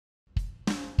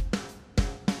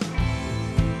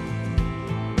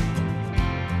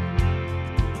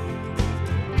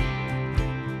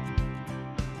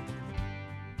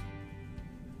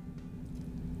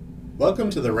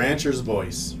Welcome to the Rancher's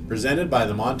Voice, presented by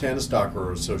the Montana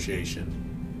Stockgrowers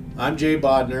Association. I'm Jay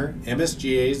Bodner,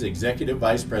 MSGA's Executive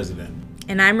Vice President.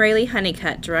 And I'm Rayleigh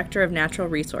Honeycutt, Director of Natural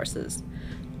Resources.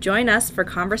 Join us for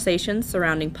conversations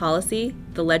surrounding policy,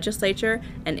 the legislature,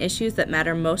 and issues that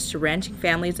matter most to ranching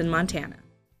families in Montana.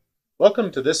 Welcome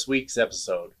to this week's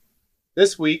episode.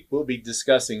 This week we'll be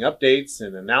discussing updates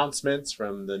and announcements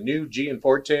from the new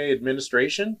Gianforte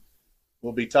administration.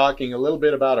 We'll be talking a little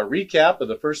bit about a recap of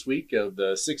the first week of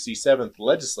the 67th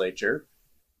legislature.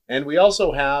 And we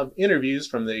also have interviews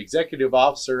from the Executive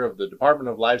Officer of the Department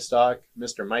of Livestock,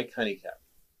 Mr. Mike Honeycutt.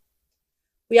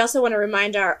 We also want to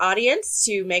remind our audience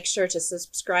to make sure to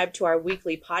subscribe to our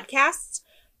weekly podcasts,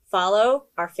 follow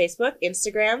our Facebook,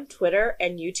 Instagram, Twitter,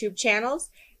 and YouTube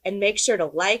channels, and make sure to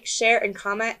like, share, and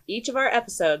comment each of our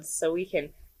episodes so we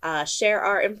can share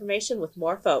our information with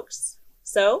more folks.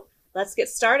 So let's get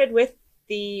started with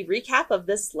the recap of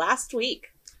this last week.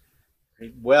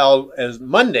 Well, as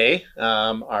Monday,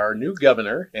 our new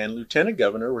governor and lieutenant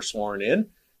governor were sworn in.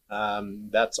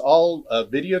 That's all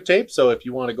videotaped, so if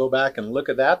you want to go back and look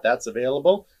at that, that's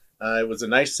available. It was a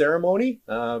nice ceremony,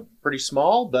 pretty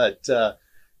small, but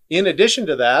in addition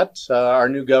to that, our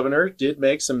new governor did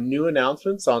make some new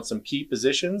announcements on some key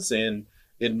positions in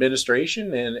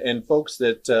administration and folks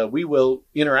that we will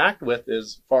interact with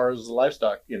as far as the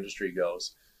livestock industry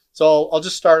goes. So I'll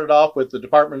just start it off with the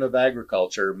Department of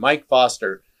Agriculture, Mike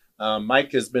Foster.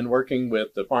 Mike has been working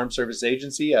with the Farm Service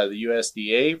Agency, the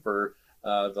USDA, for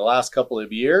the last couple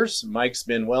of years. Mike's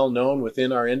been well known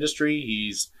within our industry.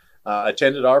 He's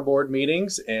attended our board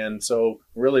meetings, and so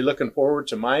really looking forward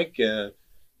to Mike.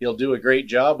 He'll do a great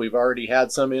job. We've already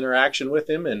had some interaction with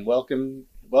him and welcomed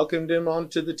him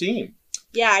onto the team.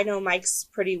 Yeah, I know Mike's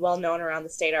pretty well known around the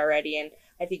state already, and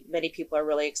I think many people are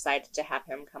really excited to have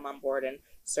him come on board and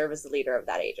serve as the leader of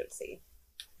that agency.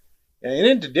 And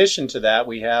in addition to that,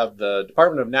 we have the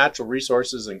Department of Natural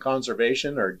Resources and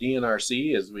Conservation, or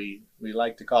DNRC, as we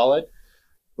like to call it.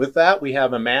 With that, we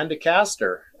have Amanda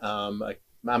Castor.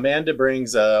 Amanda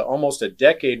brings almost a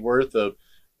decade worth of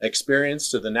experience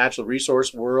to the natural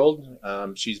resource world.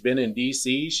 She's been in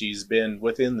D.C. She's been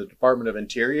within the Department of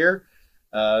Interior.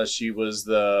 She was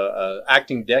the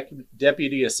acting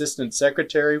deputy assistant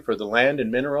secretary for the Land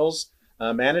and Minerals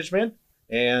Management.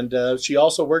 And she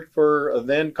also worked for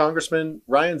then Congressman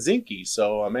Ryan Zinke.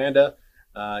 So Amanda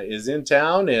is in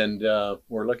town, and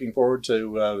we're looking forward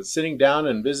to sitting down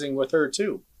and visiting with her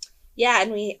too. Yeah,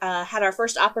 and we had our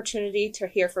first opportunity to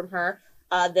hear from her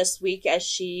this week as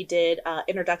she did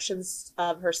introductions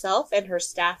of herself and her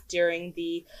staff during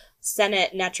the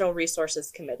Senate Natural Resources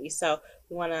Committee. So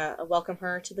we want to welcome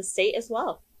her to the state as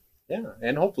well. Yeah,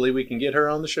 and hopefully we can get her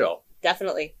on the show.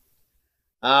 Definitely.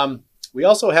 We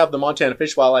also have the Montana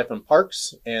Fish, Wildlife, and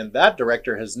Parks, and that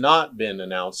director has not been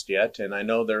announced yet. And I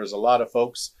know there's a lot of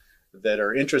folks that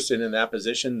are interested in that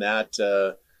position.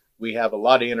 That we have a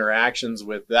lot of interactions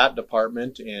with that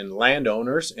department and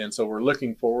landowners, and so we're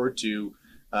looking forward to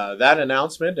that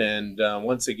announcement and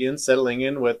once again settling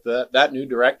in with that new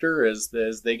director as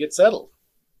they get settled.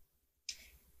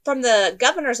 From the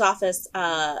governor's office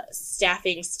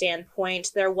staffing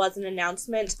standpoint, there was an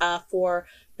announcement for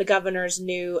the governor's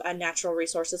new natural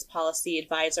resources policy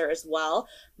advisor as well.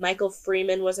 Michael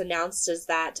Freeman was announced as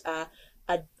that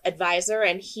advisor,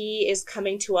 and he is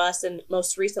coming to us and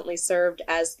most recently served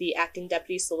as the acting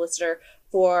deputy solicitor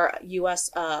for U.S.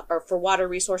 or for water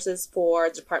resources for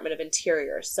the Department of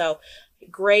Interior. So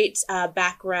great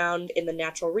background in the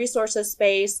natural resources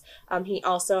space. He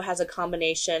also has a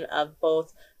combination of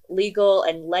both legal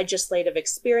and legislative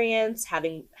experience,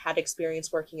 having had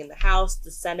experience working in the House, the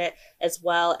Senate, as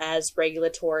well as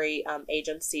regulatory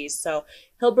agencies. So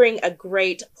he'll bring a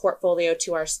great portfolio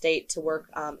to our state to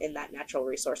work in that natural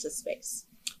resources space.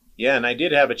 Yeah, and I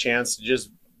did have a chance to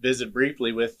just visit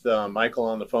briefly with Michael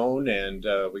on the phone, and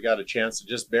we got a chance to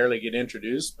just barely get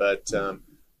introduced, but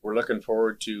we're looking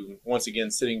forward to once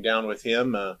again sitting down with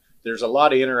him. There's a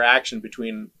lot of interaction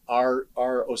between our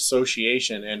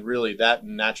association and really that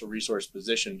natural resource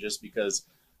position, just because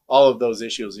all of those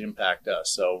issues impact us.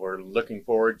 So we're looking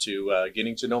forward to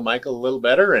getting to know Michael a little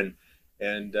better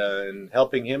and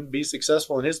helping him be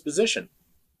successful in his position.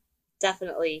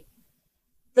 Definitely.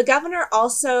 The governor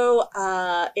also,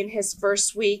 in his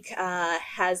first week,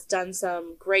 has done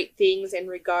some great things in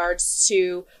regards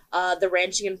to the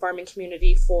ranching and farming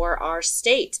community for our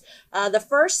state. The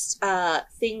first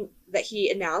thing that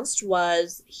he announced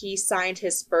was he signed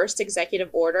his first executive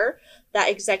order. That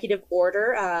executive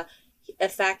order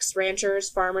affects ranchers,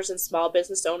 farmers, and small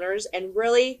business owners and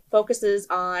really focuses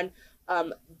on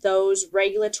those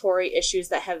regulatory issues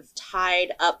that have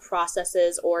tied up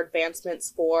processes or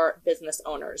advancements for business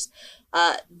owners.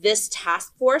 This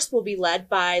task force will be led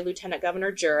by Lieutenant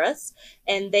Governor Juris,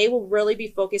 and they will really be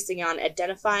focusing on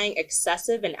identifying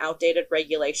excessive and outdated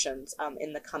regulations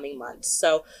in the coming months.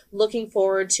 So looking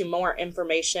forward to more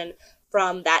information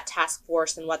from that task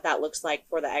force and what that looks like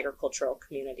for the agricultural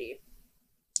community.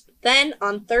 Then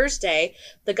on Thursday,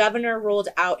 the governor rolled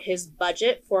out his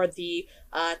budget for the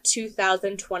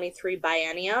 2023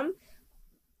 biennium.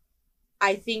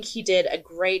 I think he did a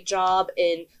great job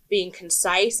in being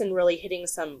concise and really hitting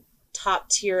some top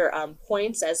tier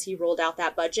points as he rolled out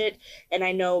that budget. And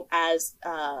I know as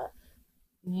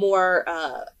more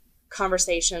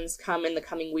conversations come in the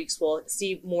coming weeks, we'll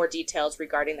see more details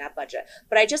regarding that budget.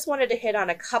 But I just wanted to hit on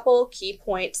a couple key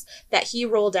points that he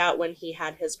rolled out when he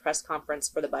had his press conference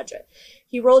for the budget.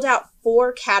 He rolled out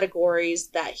 4 categories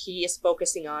that he is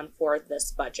focusing on for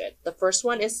this budget. The first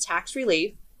one is tax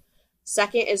relief.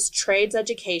 Second is trades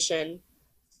education.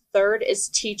 Third is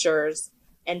teachers.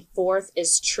 And fourth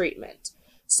is treatment.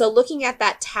 So looking at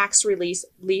that tax relief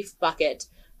bucket,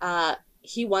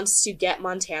 he wants to get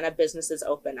Montana businesses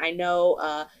open. I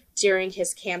know during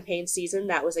his campaign season,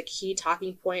 that was a key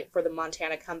talking point for the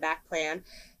Montana Comeback Plan,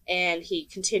 and he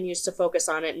continues to focus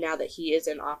on it now that he is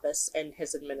in office and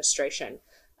his administration.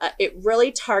 It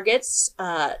really targets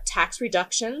tax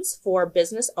reductions for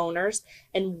business owners,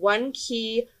 and one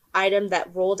key item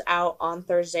that rolled out on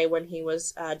Thursday when he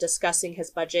was discussing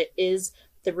his budget is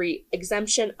the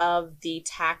exemption of the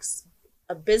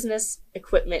business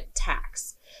equipment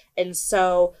tax. And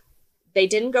so they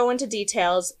didn't go into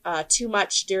details too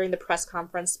much during the press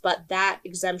conference, but that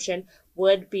exemption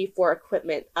would be for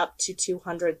equipment up to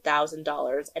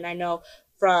 $200,000. And I know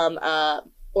from an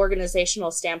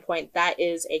organizational standpoint, that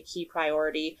is a key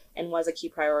priority and was a key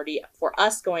priority for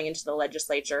us going into the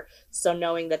legislature. So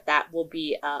knowing that that will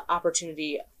be an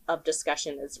opportunity of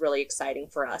discussion is really exciting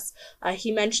for us.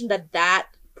 He mentioned that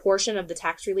portion of the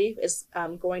tax relief is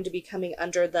going to be coming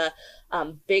under the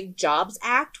Big Jobs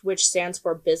Act, which stands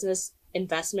for Business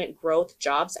Investment Growth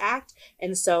Jobs Act.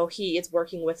 And so he is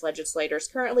working with legislators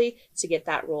currently to get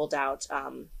that rolled out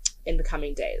in the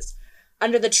coming days.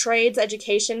 Under the trades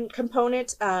education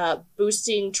component,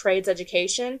 boosting trades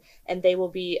education, and they will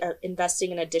be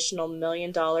investing an additional $1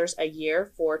 million a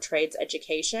year for trades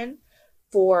education.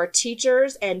 For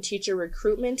teachers and teacher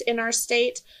recruitment in our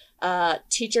state,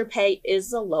 teacher pay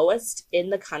is the lowest in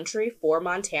the country for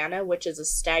Montana, which is a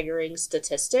staggering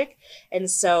statistic.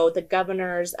 And so the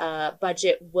governor's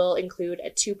budget will include a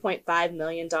 $2.5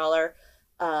 million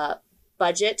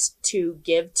budget to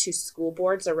give to school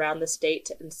boards around the state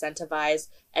to incentivize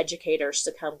educators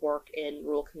to come work in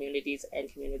rural communities and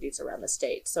communities around the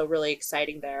state. So really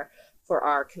exciting there for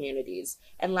our communities.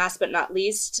 And last but not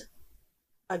least,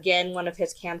 again, one of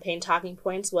his campaign talking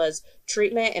points was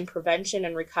treatment and prevention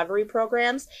and recovery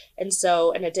programs. And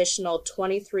so an additional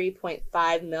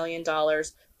 $23.5 million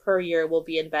per year will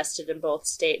be invested in both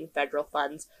state and federal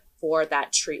funds for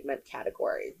that treatment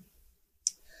category.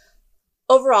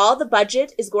 Overall, the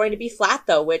budget is going to be flat,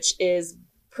 though, which is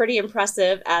pretty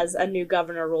impressive as a new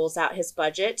governor rolls out his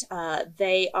budget.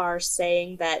 They are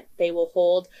saying that they will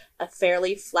hold a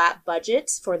fairly flat budget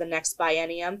for the next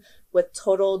biennium, with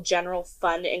total general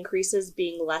fund increases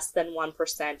being less than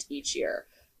 1% each year.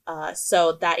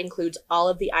 So that includes all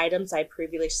of the items I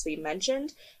previously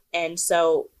mentioned. And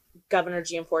so Governor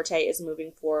Gianforte is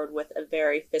moving forward with a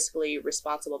very fiscally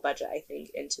responsible budget, I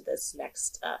think, into this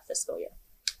next fiscal year.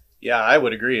 Yeah, I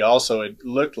would agree. Also, it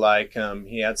looked like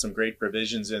he had some great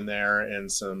provisions in there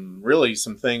and some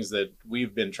things that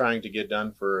we've been trying to get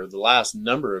done for the last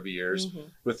number of years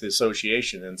with the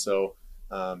association. And so,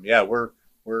 yeah, we're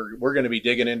going to be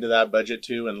digging into that budget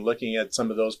too and looking at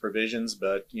some of those provisions.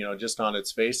 But just on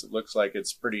its face, it looks like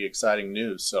it's pretty exciting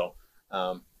news. So,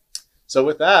 so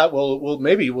with that,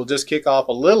 we'll just kick off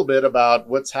a little bit about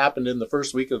what's happened in the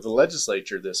first week of the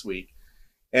legislature this week.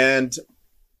 And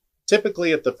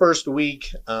typically at the first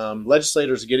week,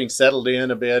 legislators are getting settled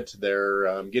in a bit.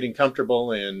 They're getting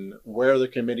comfortable in where the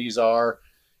committees are.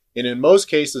 And in most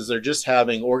cases, they're just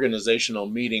having organizational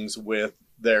meetings with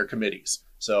their committees.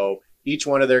 So each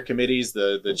one of their committees,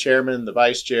 the chairman, the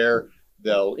vice chair,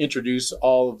 they'll introduce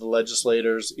all of the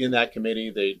legislators in that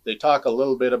committee. They talk a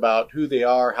little bit about who they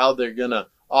are, how they're going to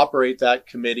operate that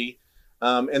committee.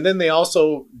 And then they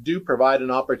also do provide an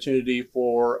opportunity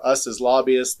for us as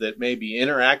lobbyists that may be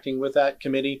interacting with that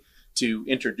committee to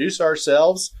introduce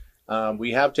ourselves.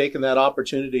 We have taken that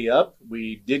opportunity up.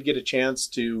 We did get a chance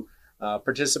to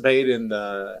participate in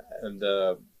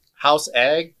the House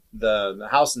Ag, the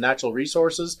House Natural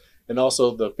Resources, and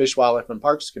also the Fish, Wildlife, and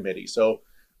Parks Committee. So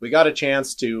we got a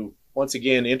chance to once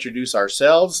again introduce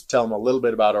ourselves, tell them a little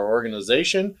bit about our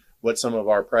organization, what some of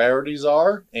our priorities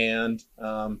are, and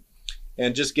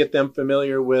just get them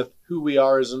familiar with who we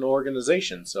are as an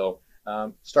organization. So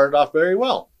started off very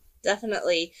well.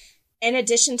 Definitely. In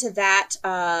addition to that,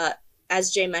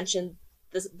 as Jay mentioned,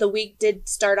 the week did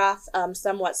start off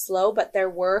somewhat slow, but there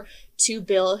were 2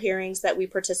 bill hearings that we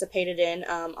participated in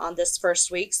on this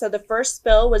first week. So the first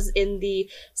bill was in the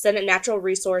Senate Natural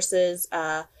Resources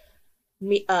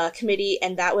Committee,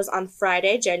 and that was on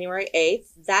Friday, January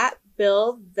 8th. That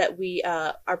bill that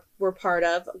were part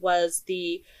of was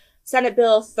the Senate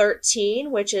Bill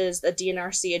 13, which is the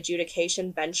DNRC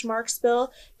Adjudication Benchmarks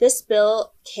Bill. This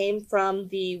bill came from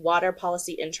the Water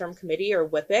Policy Interim Committee, or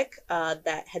WIPIC,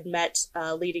 that had met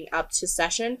leading up to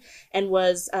session and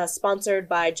was sponsored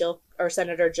by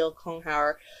Senator Jill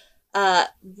Kronhauer.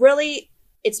 Really,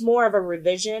 it's more of a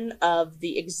revision of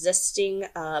the existing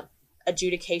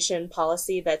adjudication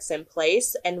policy that's in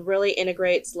place and really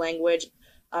integrates language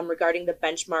regarding the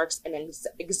benchmarks and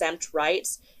exempt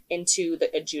rights into the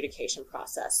adjudication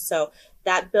process. So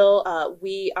that bill,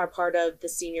 we are part of the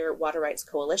Senior Water Rights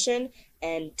Coalition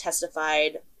and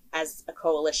testified as a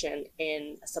coalition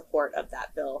in support of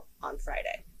that bill on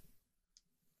Friday.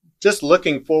 Just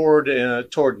looking forward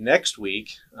toward next week,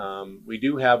 we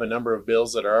do have a number of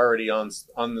bills that are already on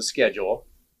the schedule.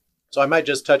 So I might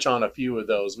just touch on a few of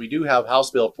those. We do have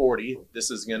House Bill 40. This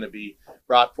is going to be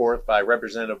brought forth by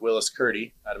Representative Willis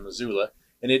Curdy out of Missoula,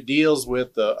 and it deals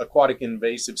with aquatic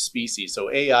invasive species, so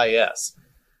AIS.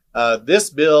 This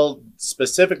bill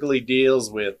specifically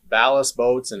deals with ballast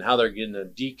boats and how they're going to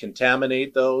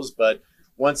decontaminate those. But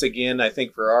once again, I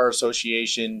think for our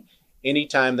association,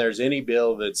 anytime there's any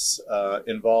bill that's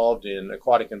involved in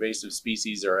aquatic invasive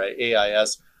species or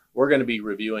AIS, we're going to be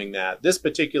reviewing that. This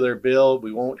particular bill,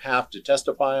 we won't have to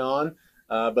testify on,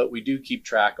 but we do keep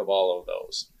track of all of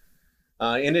those.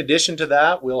 In addition to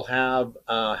that, we'll have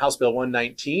House Bill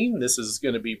 119. This is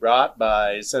going to be brought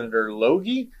by Senator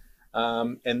Logie,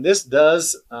 and this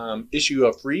does issue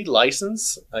a free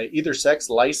license, either sex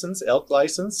license, elk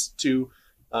license, to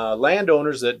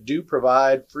landowners that do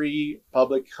provide free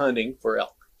public hunting for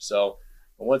elk. So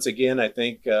once again, I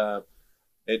think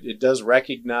it does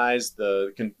recognize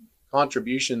the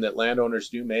contribution that landowners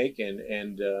do make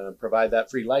and provide that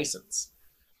free license.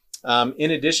 In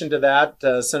addition to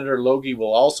that, Senator Logie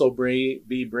will also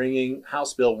be bringing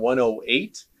House Bill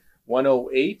 108.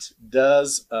 108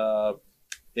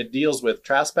 it deals with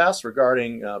trespass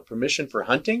regarding permission for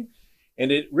hunting,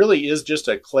 and it really is just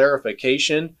a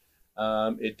clarification.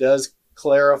 It does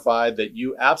clarify that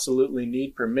you absolutely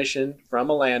need permission from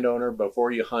a landowner before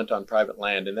you hunt on private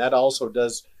land, and that also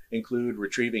does include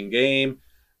retrieving game.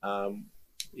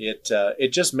 It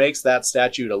just makes that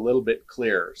statute a little bit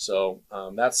clearer, so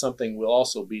that's something we'll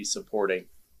also be supporting.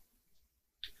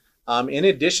 In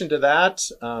addition to that,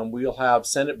 we'll have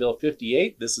Senate Bill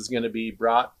 58. This is going to be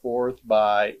brought forth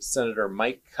by Senator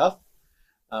Mike Cuff,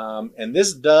 and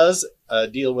this does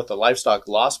deal with the livestock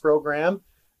loss program.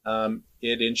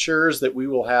 It ensures that we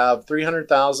will have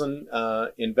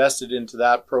 $300,000 invested into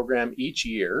that program each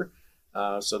year.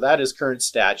 So that is current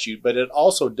statute, but it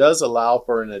also does allow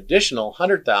for an additional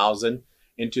 $100,000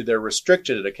 into their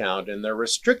restricted account. And their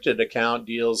restricted account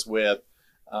deals with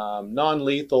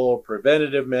non-lethal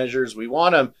preventative measures. We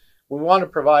want to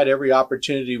provide every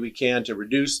opportunity we can to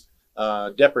reduce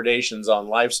depredations on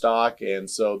livestock, and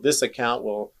so this account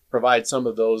will provide some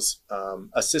of those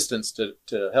assistance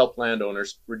to help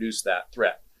landowners reduce that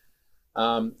threat.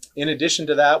 In addition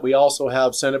to that, we also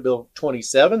have Senate Bill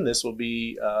 27. This will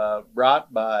be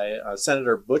brought by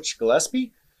Senator Butch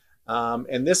Gillespie,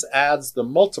 and this adds the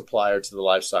multiplier to the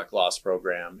livestock loss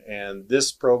program. And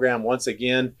this program, once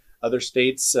again, other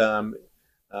states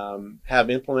have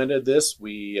implemented this.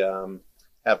 We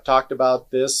have talked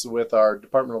about this with our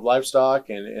Department of Livestock,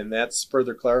 and that's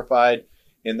further clarified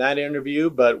in that interview.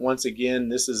 But once again,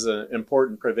 this is an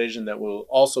important provision that we'll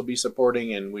also be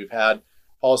supporting, and we've had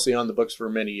policy on the books for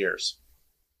many years.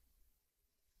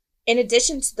 In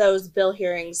addition to those bill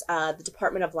hearings, the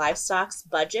Department of Livestock's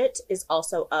budget is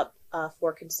also up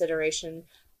for consideration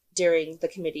during the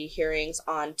committee hearings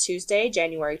on Tuesday,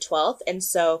 January 12th. And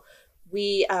so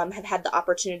we have had the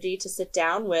opportunity to sit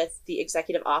down with the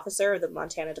executive officer of the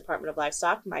Montana Department of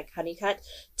Livestock, Mike Honeycutt,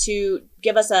 to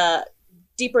give us a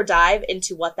deeper dive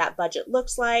into what that budget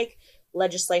looks like,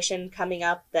 legislation coming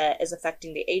up that is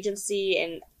affecting the agency,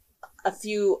 and a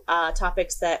few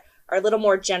topics that are a little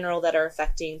more general that are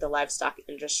affecting the livestock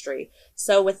industry.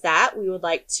 So with that, we would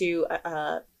like to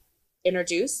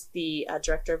introduce the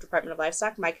Director of Department of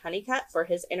Livestock, Mike Honeycutt, for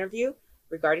his interview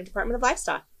regarding Department of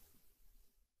Livestock.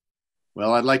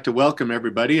 Well, I'd like to welcome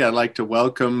everybody. I'd like to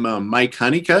welcome Mike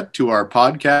Honeycutt to our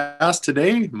podcast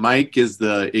today. Mike is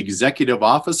the Executive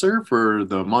Officer for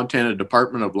the Montana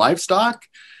Department of Livestock.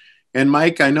 And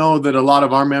Mike, I know that a lot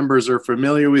of our members are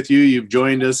familiar with you. You've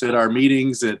joined us at our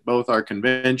meetings at both our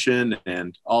convention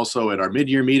and also at our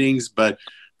mid-year meetings. But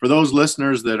for those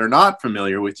listeners that are not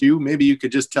familiar with you, maybe you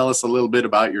could just tell us a little bit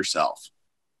about yourself.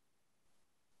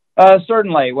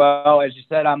 Certainly. Well, as you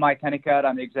said, I'm Mike Honeycutt.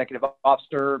 I'm the Executive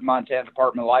Officer, Montana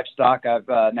Department of Livestock.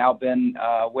 I've now been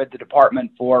with the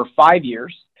department for 5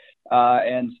 years.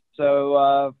 And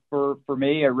so for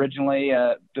me, originally,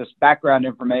 just background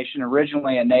information,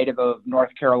 originally a native of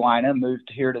North Carolina, moved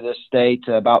here to this state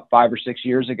about 5 or 6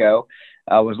 years ago.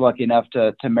 I was lucky enough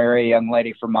to marry a young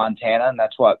lady from Montana, and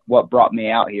that's what brought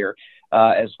me out here.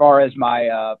 As far as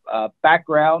my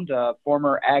background,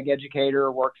 former ag educator,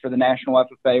 worked for the National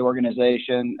FFA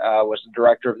organization, was the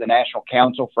director of the National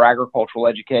Council for Agricultural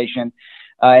Education,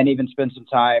 and even spent some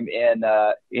time in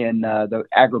the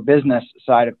agribusiness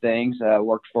side of things.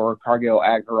 Worked for Cargill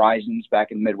Ag Horizons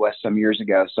back in the Midwest some years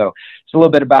ago. So it's a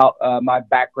little bit about my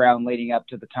background leading up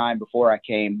to the time before I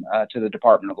came to the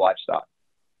Department of Livestock.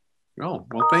 Oh,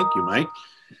 well, thank you, Mike.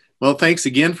 Well, thanks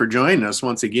again for joining us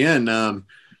once again.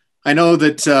 I know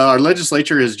that our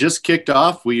legislature has just kicked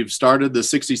off. We've started the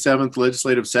 67th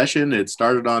legislative session. It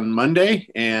started on Monday.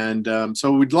 And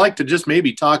so we'd like to just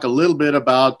maybe talk a little bit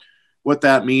about what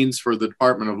that means for the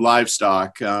Department of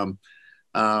Livestock.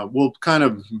 We'll kind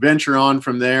of venture on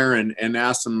from there and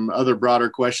ask some other broader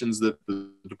questions that the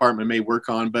department may work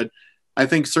on. But I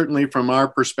think certainly from our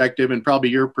perspective and probably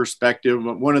your perspective,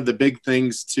 one of the big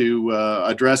things to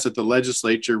address at the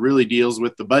legislature really deals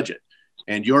with the budget,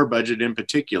 and your budget in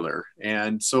particular.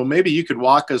 And so maybe you could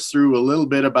walk us through a little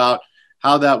bit about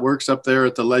how that works up there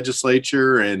at the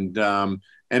legislature, and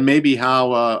maybe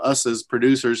how us as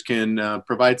producers can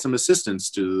provide some assistance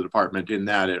to the department in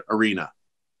that arena.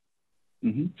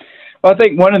 Mm-hmm. Well, I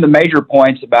think one of the major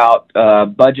points about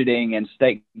budgeting and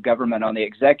state government on the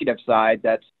executive side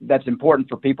that's important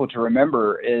for people to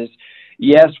remember is,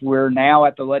 yes, we're now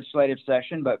at the legislative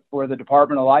session, but for the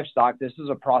Department of Livestock, this is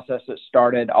a process that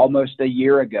started almost a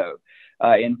year ago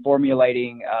in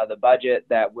formulating the budget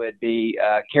that would be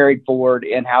carried forward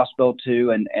in House Bill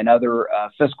 2 and other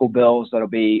fiscal bills that will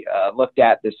be looked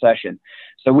at this session.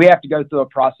 So we have to go through a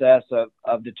process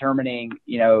of determining,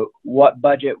 what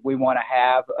budget we want to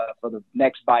have for the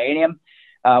next biennium.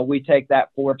 We take that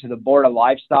forward to the Board of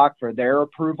Livestock for their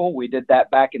approval. We did that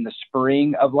back in the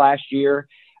spring of last year.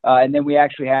 And then we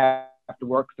actually have to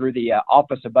work through the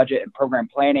Office of Budget and Program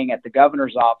Planning at the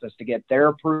governor's office to get their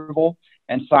approval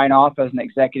and sign off as an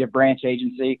executive branch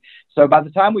agency. So by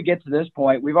the time we get to this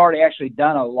point, we've already actually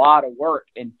done a lot of work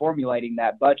in formulating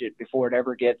that budget before it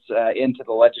ever gets into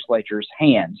the legislature's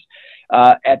hands.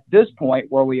 At this point,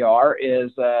 where we are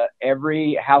is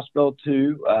every House Bill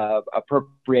 2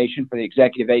 appropriation for the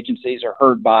executive agencies are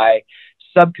heard by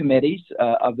subcommittees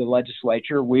of the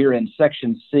legislature. We're in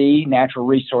Section C, Natural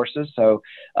Resources. So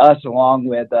us, along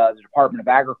with the Department of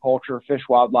Agriculture, Fish,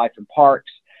 Wildlife, and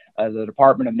Parks, the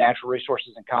Department of Natural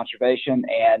Resources and Conservation,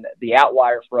 and the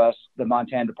outlier for us, the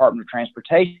Montana Department of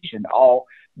Transportation, all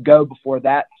go before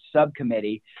that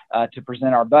subcommittee to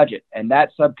present our budget. And that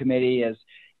subcommittee is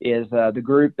the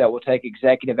group that will take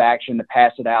executive action to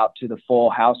pass it out to the full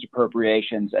House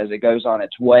appropriations as it goes on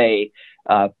its way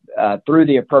through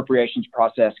the appropriations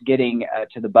process, getting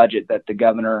to the budget that the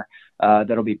governor,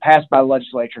 that'll be passed by the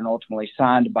legislature and ultimately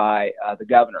signed by the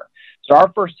governor. So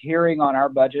our first hearing on our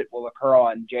budget will occur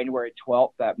on January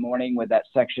 12th, that morning, with that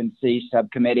Section C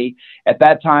subcommittee. At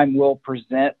that time, we'll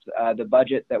present the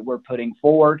budget that we're putting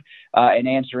forward and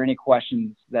answer any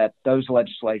questions that those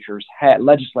legislators have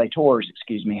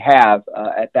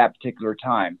at that particular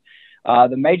time.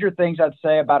 The major things I'd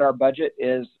say about our budget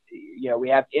is, we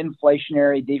have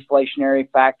inflationary, deflationary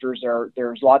factors.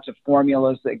 There's lots of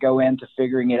formulas that go into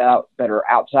figuring it out that are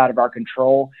outside of our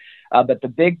control. But the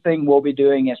big thing we'll be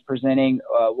doing is presenting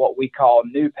what we call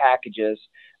new packages,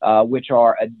 which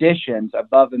are additions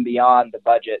above and beyond the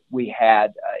budget we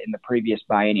had in the previous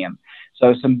biennium.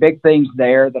 So some big things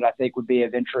there that I think would be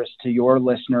of interest to your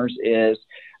listeners is,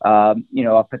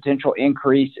 a potential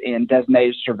increase in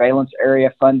designated surveillance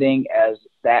area funding as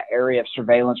that area of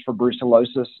surveillance for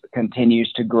brucellosis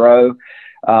continues to grow.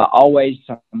 Always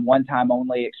some one-time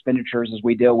only expenditures as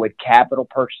we deal with capital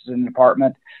purchases in the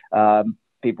department.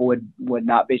 People would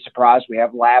not be surprised. We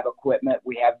have lab equipment.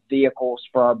 We have vehicles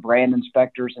for our brand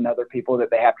inspectors and other people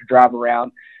that they have to drive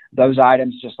around. those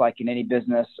items, just like in any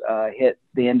business, hit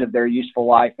the end of their useful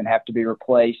life and have to be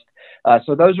replaced.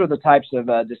 So those are the types of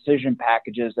decision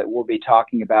packages that we'll be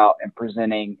talking about and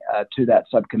presenting to that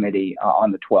subcommittee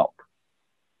on the 12th.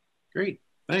 Great,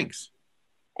 thanks.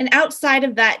 And outside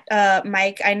of that,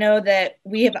 Mike, I know that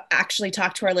we have actually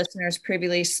talked to our listeners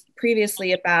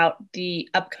previously about the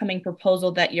upcoming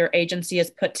proposal that your agency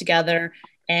has put together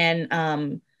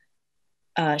and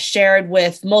shared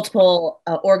with multiple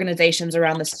organizations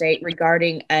around the state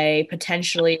regarding a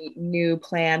potentially new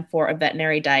plan for a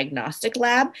veterinary diagnostic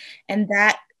lab. And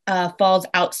that falls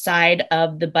outside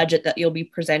of the budget that you'll be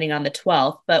presenting on the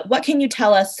 12th. But what can you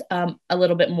tell us a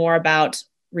little bit more about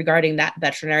regarding that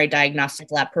veterinary diagnostic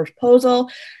lab proposal,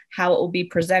 how it will be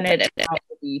presented, and how it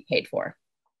will be paid for?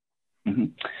 Mm-hmm.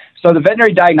 So the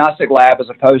veterinary diagnostic lab, as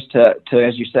opposed to,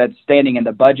 as you said, standing in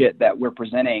the budget that we're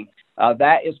presenting,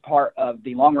 that is part of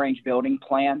the long-range building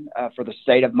plan for the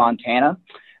state of Montana.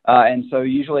 And so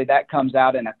usually that comes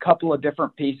out in a couple of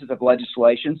different pieces of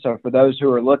legislation. So for those who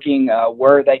are looking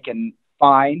where they can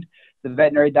find the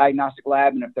veterinary diagnostic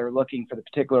lab, and if they're looking for the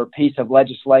particular piece of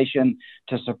legislation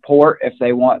to support, if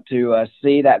they want to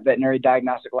see that veterinary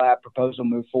diagnostic lab proposal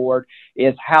move forward,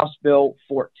 is House Bill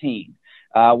 14.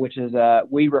 Which is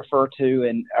we refer to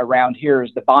in around here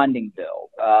as the bonding bill.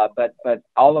 But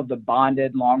all of the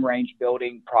bonded long-range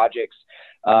building projects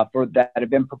for that have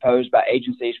been proposed by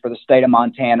agencies for the state of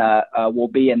Montana will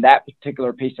be in that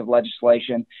particular piece of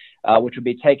legislation, which will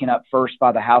be taken up first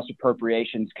by the House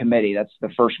Appropriations Committee. That's the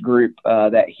first group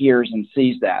that hears and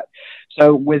sees that.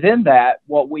 So within that,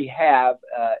 what we have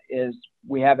is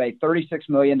we have a $36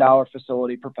 million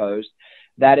facility proposed.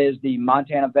 That is the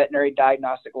Montana Veterinary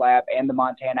Diagnostic Lab and the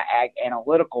Montana Ag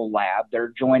Analytical Lab.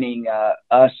 They're joining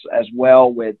us as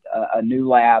well with a new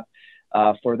lab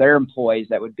for their employees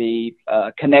that would be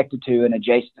connected to and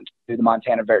adjacent to the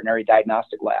Montana Veterinary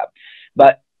Diagnostic Lab.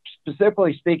 But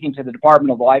specifically speaking to the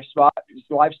Department of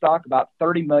Livestock, about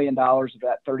 $30 million of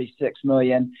that $36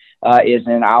 million is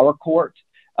in our court.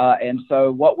 And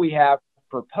so what we have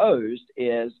proposed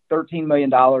is $13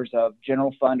 million of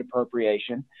general fund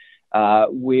appropriation.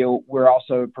 We're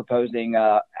also proposing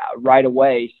right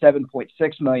away $7.6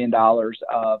 million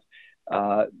of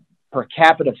per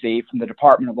capita fee from the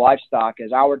Department of Livestock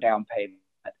as our down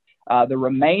payment. The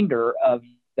remainder of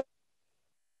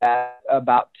that,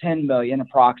 about $10 million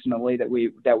approximately that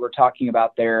we're talking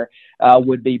about there,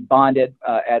 would be bonded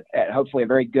at hopefully a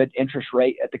very good interest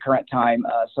rate at the current time.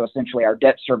 So essentially our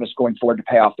debt service going forward to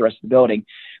pay off the rest of the building,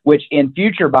 which in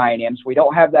future bienniums, we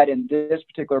don't have that in this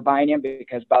particular biennium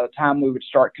because by the time we would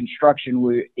start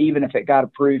construction, even if it got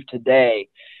approved today,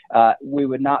 we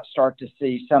would not start to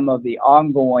see some of the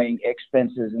ongoing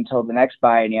expenses until the next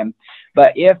biennium.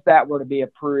 But if that were to be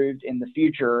approved in the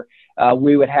future,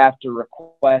 we would have to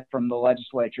request from the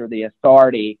legislature the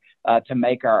authority to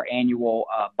make our annual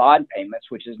bond payments,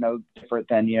 which is no different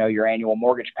than your annual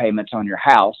mortgage payments on your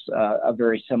house, a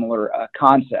very similar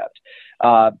concept.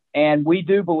 And we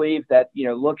do believe that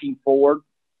looking forward,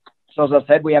 so as I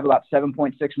said, we have about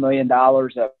 $7.6 million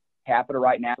of capita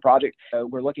right now project. So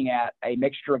we're looking at a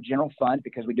mixture of general fund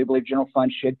because we do believe general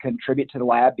fund should contribute to the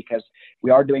lab because we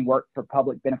are doing work for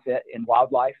public benefit in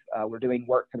wildlife. We're doing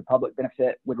work for the public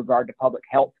benefit with regard to public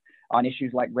health on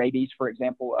issues like rabies, for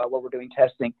example, where we're doing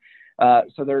testing.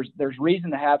 So there's reason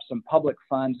to have some public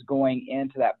funds going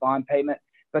into that bond payment,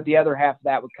 but the other half of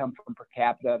that would come from per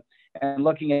capita. And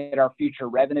looking at our future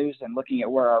revenues and looking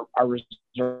at where our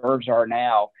reserves are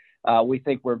now, we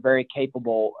think we're very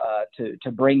capable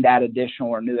to bring that additional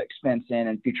or new expense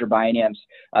in future bienniums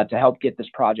to help get this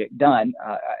project done,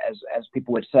 as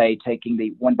people would say, taking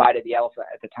the one bite of the elephant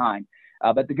at the time.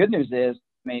 But the good news is,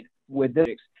 with this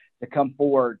to come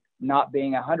forward not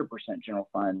being 100% general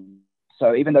fund.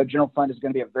 So even though general fund is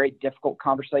going to be a very difficult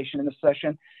conversation in this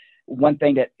session, one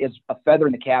thing that is a feather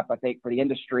in the cap, I think, for the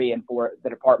industry and for the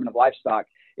Department of Livestock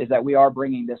is that we are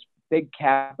bringing this big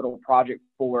capital project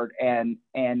forward and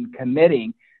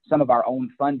committing some of our own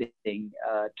funding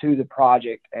to the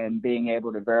project and being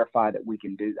able to verify that we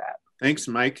can do that. Thanks,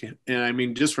 Mike.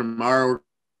 And just from our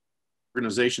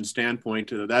organization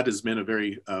standpoint, that has been a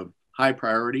very high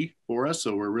priority for us.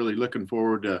 So we're really looking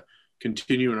forward to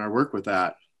continuing our work with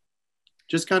that.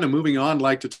 Just kind of moving on, I'd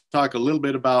like to talk a little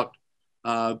bit about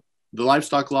the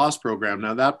livestock loss program.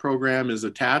 Now that program is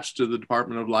attached to the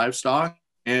Department of Livestock.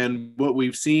 And what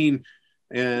we've seen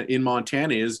in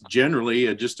Montana is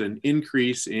generally just an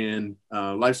increase in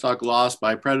livestock loss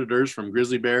by predators from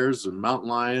grizzly bears and mountain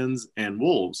lions and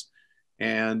wolves.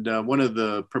 And one of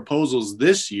the proposals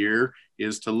this year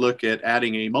is to look at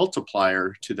adding a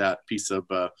multiplier to that piece of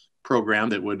program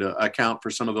that would account for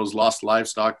some of those lost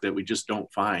livestock that we just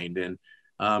don't find. And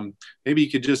maybe you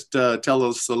could just tell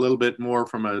us a little bit more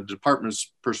from a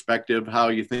department's perspective how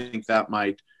you think that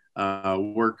might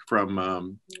work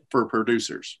for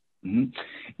producers. Mm-hmm.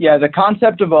 Yeah, the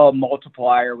concept of a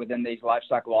multiplier within these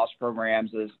livestock loss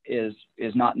programs is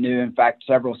not new. In fact,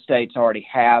 several states already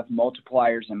have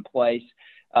multipliers in place.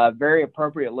 Very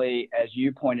appropriately, as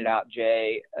you pointed out,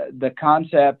 Jay, the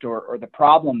concept or the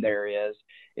problem there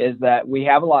is that we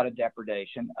have a lot of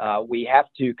depredation. We have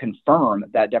to confirm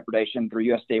that depredation through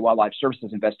USDA Wildlife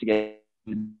Services investigation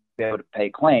to be able to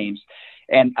pay claims.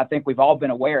 And I think we've all been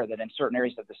aware that in certain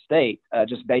areas of the state,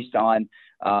 just based on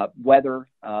weather,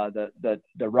 the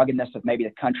ruggedness of maybe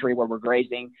the country where we're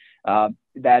grazing,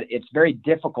 that it's very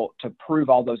difficult to prove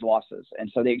all those losses.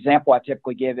 And so the example I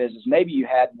typically give is maybe you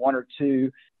had one or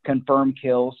two confirmed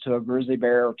kills to a grizzly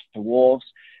bear or to wolves,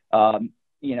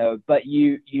 but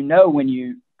you know when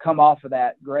you come off of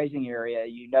that grazing area,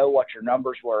 you know what your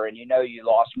numbers were, and you know you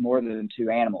lost more than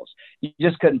two animals. You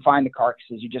just couldn't find the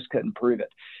carcasses. You just couldn't prove it.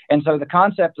 And so the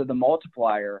concept of the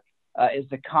multiplier is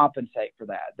to compensate for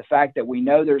that. The fact that we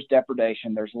know there's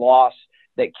depredation, there's loss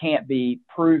that can't be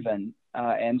proven,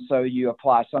 and so you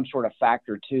apply some sort of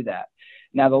factor to that.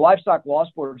 Now, the Livestock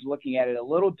Loss Board is looking at it a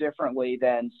little differently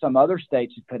than some other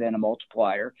states who put in a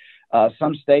multiplier.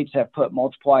 Some states have put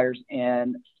multipliers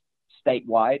in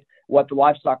statewide. What the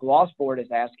Livestock Loss Board is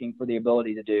asking for the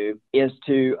ability to do is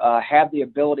to have the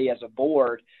ability as a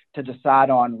board to decide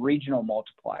on regional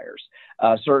multipliers.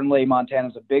 Certainly, Montana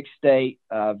is a big state,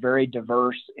 very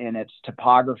diverse in its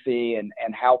topography and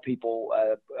how people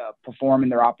perform in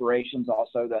their operations.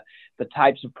 Also, the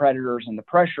types of predators and the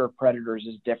pressure of predators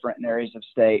is different in areas of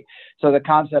state. So the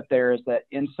concept there is that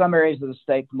in some areas of the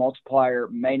state, the multiplier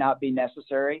may not be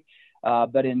necessary.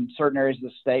 But in certain areas of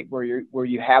the state where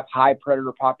you have high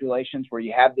predator populations, where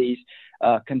you have these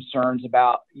concerns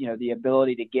about the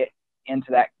ability to get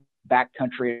into that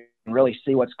backcountry and really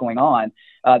see what's going on,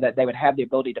 that they would have the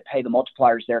ability to pay the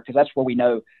multipliers there, because that's where we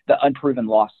know the unproven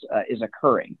loss is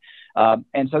occurring.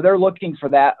 And so they're looking for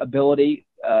that ability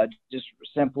just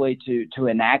simply to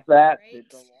enact that.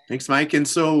 Thanks, Mike. And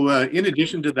so in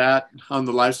addition to that, on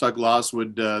the livestock loss,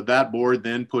 would that board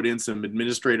then put in some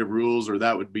administrative rules, or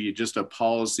that would be just a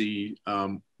policy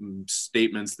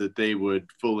statements that they would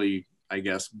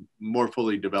more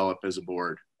fully develop as a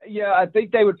board? Yeah, I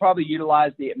think they would probably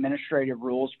utilize the administrative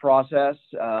rules process.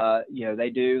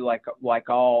 They do like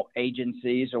all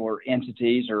agencies or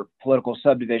entities or political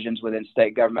subdivisions within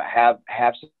state government have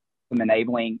some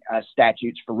enabling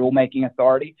statutes for rulemaking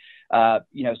authority.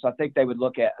 So I think they would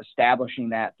look at establishing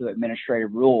that through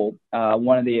administrative rule.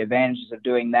 One of the advantages of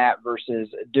doing that versus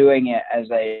doing it as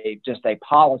just a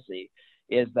policy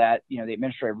is that, the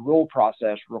administrative rule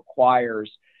process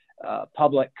requires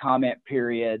public comment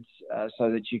periods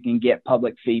so that you can get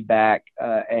public feedback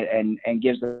and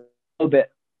gives a little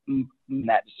bit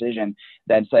that decision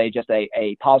than say just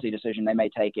a policy decision they may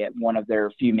take at one of their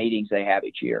few meetings they have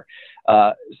each year.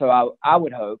 So I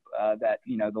would hope that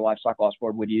the Livestock Loss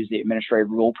Board would use the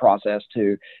administrative rule process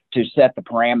to set the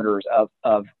parameters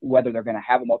of whether they're going to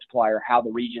have a multiplier, how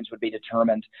the regions would be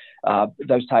determined,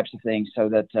 those types of things, so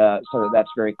that that's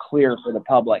very clear for the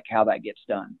public how that gets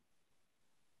done.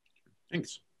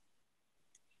 Thanks.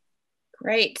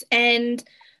 Great. And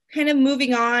kind of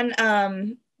moving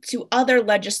on to other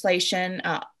legislation,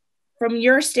 from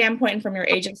your standpoint and from your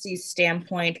agency's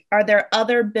standpoint, are there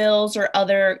other bills or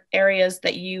other areas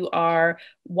that you are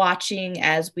watching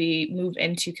as we move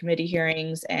into committee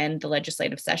hearings and the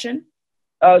legislative session?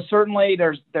 Certainly,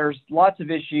 there's lots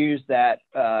of issues that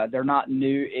they're not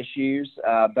new issues,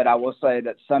 but I will say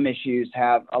that some issues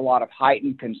have a lot of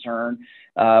heightened concern.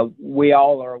 We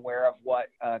all are aware of what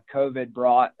COVID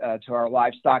brought to our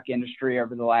livestock industry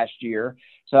over the last year.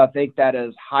 So I think that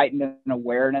has heightened an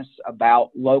awareness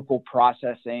about local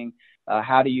processing.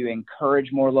 How do you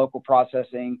encourage more local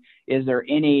processing? Is there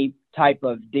any type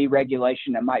of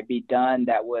deregulation that might be done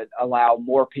that would allow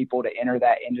more people to enter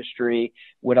that industry,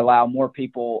 would allow more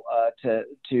people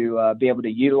to be able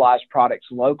to utilize products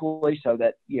locally, so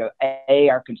that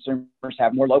our consumers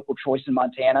have more local choice in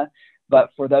Montana, but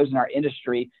for those in our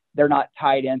industry, they're not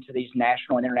tied into these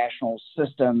national and international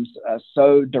systems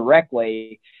so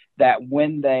directly that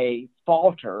when they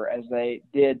falter, as they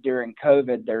did during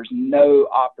COVID, there's no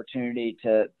opportunity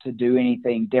to do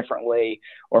anything differently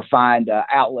or find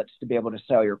outlets to be able to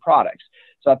sell your products.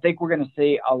 So I think we're going to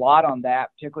see a lot on that,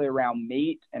 particularly around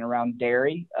meat and around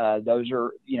dairy. Those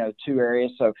are, two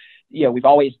areas. So, we've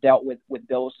always dealt with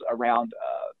bills around,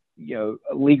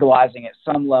 legalizing at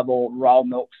some level raw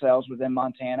milk sales within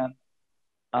Montana.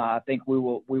 I think we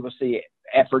will see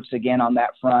efforts again on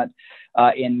that front.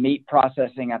 In meat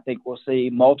processing, I think we'll see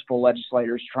multiple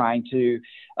legislators trying to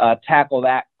tackle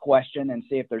that question and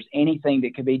see if there's anything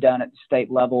that could be done at the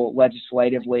state level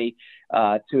legislatively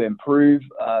to improve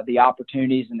the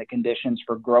opportunities and the conditions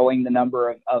for growing the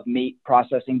number of meat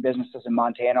processing businesses in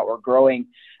Montana, or growing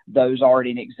those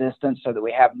already in existence so that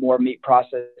we have more meat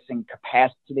processing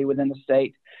capacity within the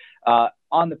state.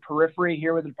 On the periphery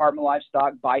here with the Department of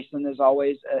Livestock, bison is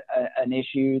always an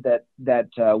issue that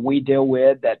we deal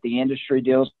with, that the industry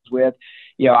deals with.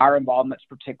 Our involvement's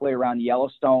particularly around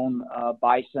Yellowstone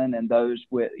bison and those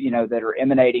that are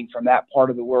emanating from that part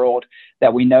of the world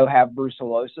that we know have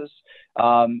brucellosis.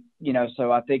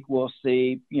 So I think we'll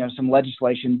see some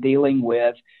legislation dealing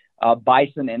with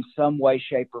bison in some way,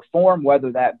 shape, or form,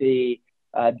 whether that be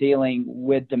dealing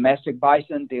with domestic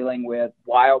bison, dealing with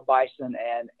wild bison,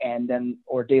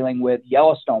 or dealing with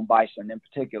Yellowstone bison in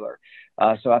particular.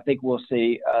 So I think we'll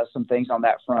see some things on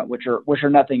that front, which are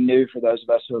nothing new for those of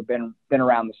us who have been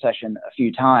around the session a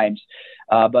few times.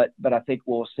 But I think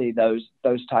we'll see those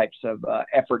types of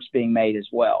efforts being made as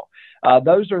well.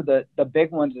 Those are the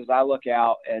big ones as I look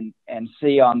out and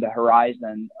see on the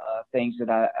horizon things that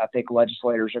I think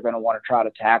legislators are going to want to try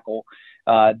to tackle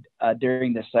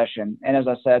during this session. And as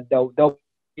I said, they'll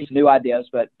be new ideas,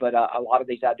 but a lot of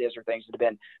these ideas are things that have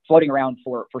been floating around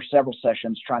for several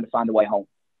sessions trying to find a way home.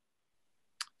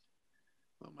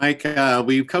 Mike,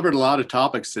 we've covered a lot of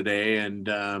topics today, and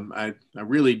I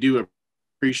really do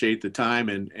appreciate the time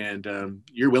and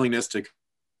your willingness to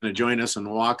join us and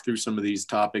walk through some of these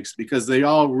topics, because they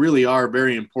all really are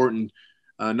very important,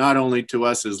 not only to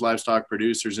us as livestock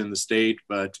producers in the state,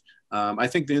 but I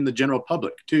think in the general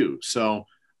public too. So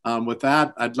with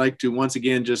that, I'd like to once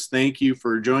again just thank you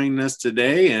for joining us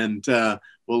today, and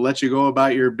we'll let you go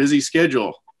about your busy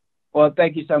schedule. Well,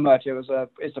 thank you so much.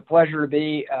 It's a pleasure to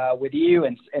be with you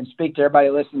and speak to everybody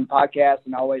listening to the podcast,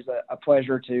 and always a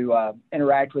pleasure to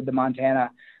interact with the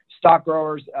Montana stock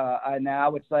growers. And I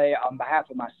would say on behalf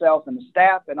of myself and the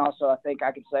staff, and also I think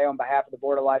I can say on behalf of the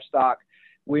Board of Livestock,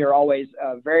 we are always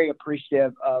very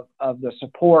appreciative of the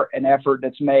support and effort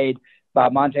that's made by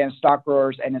Montana stock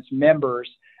growers and its members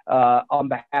on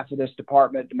behalf of this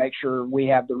department to make sure we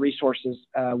have the resources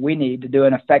we need to do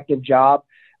an effective job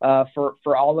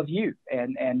for all of you,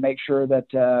 and make sure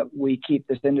that we keep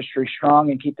this industry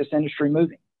strong and keep this industry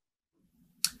moving.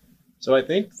 So I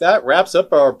think that wraps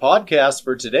up our podcast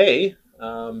for today.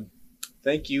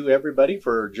 Thank you, everybody,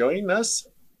 for joining us.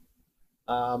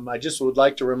 I just would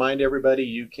like to remind everybody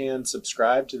you can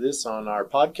subscribe to this on our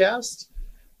podcast,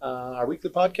 our weekly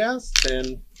podcast.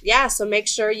 And yeah, so make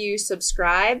sure you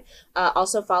subscribe.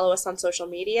 Also follow us on social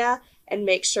media, and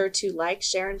make sure to like,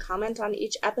 share, and comment on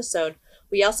each episode.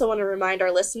 We also want to remind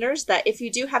our listeners that if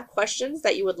you do have questions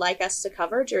that you would like us to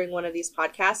cover during one of these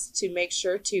podcasts, to make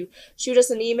sure to shoot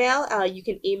us an email. You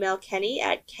can email Kenny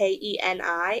at keni@mtb.org,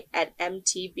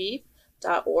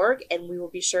 and we will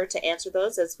be sure to answer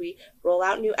those as we roll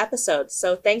out new episodes.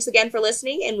 So thanks again for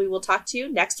listening, and we will talk to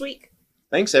you next week.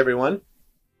 Thanks, everyone.